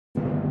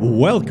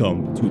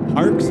Welcome to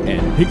Parks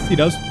and Pixie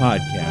Dust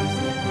Podcast.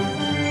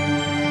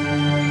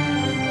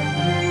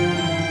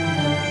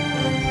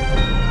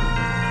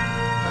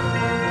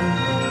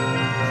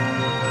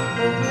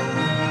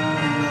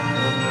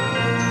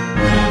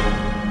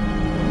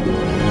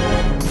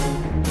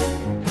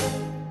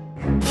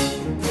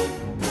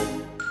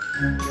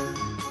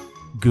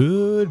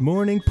 Good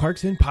morning,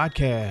 Parks and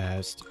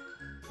Podcast.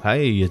 Hi,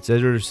 it's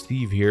Editor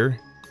Steve here.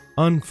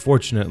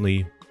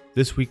 Unfortunately,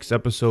 this week's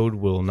episode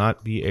will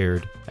not be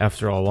aired.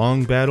 After a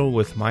long battle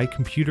with my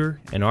computer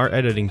and our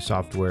editing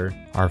software,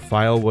 our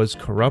file was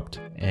corrupt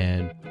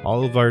and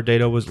all of our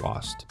data was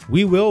lost.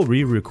 We will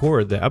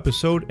re-record the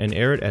episode and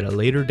air it at a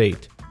later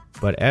date,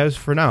 but as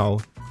for now,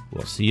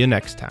 we'll see you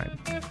next time.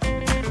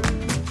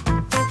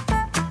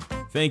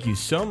 Thank you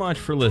so much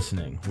for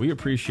listening. We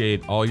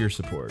appreciate all your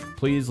support.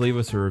 Please leave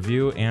us a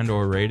review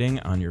and/or rating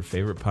on your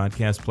favorite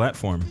podcast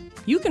platform.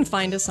 You can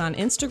find us on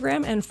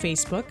Instagram and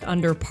Facebook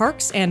under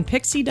Parks and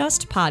Pixie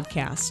Dust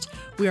Podcast.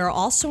 We are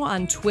also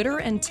on Twitter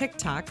and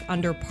TikTok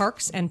under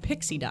Parks and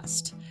Pixie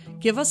Dust.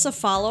 Give us a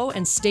follow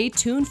and stay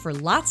tuned for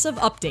lots of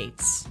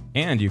updates.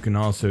 And you can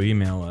also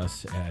email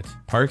us at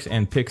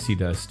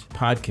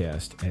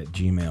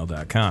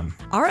parksandpixiedustpodcast@gmail.com.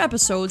 Our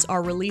episodes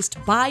are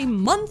released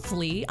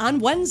bi-monthly on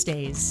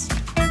Wednesdays.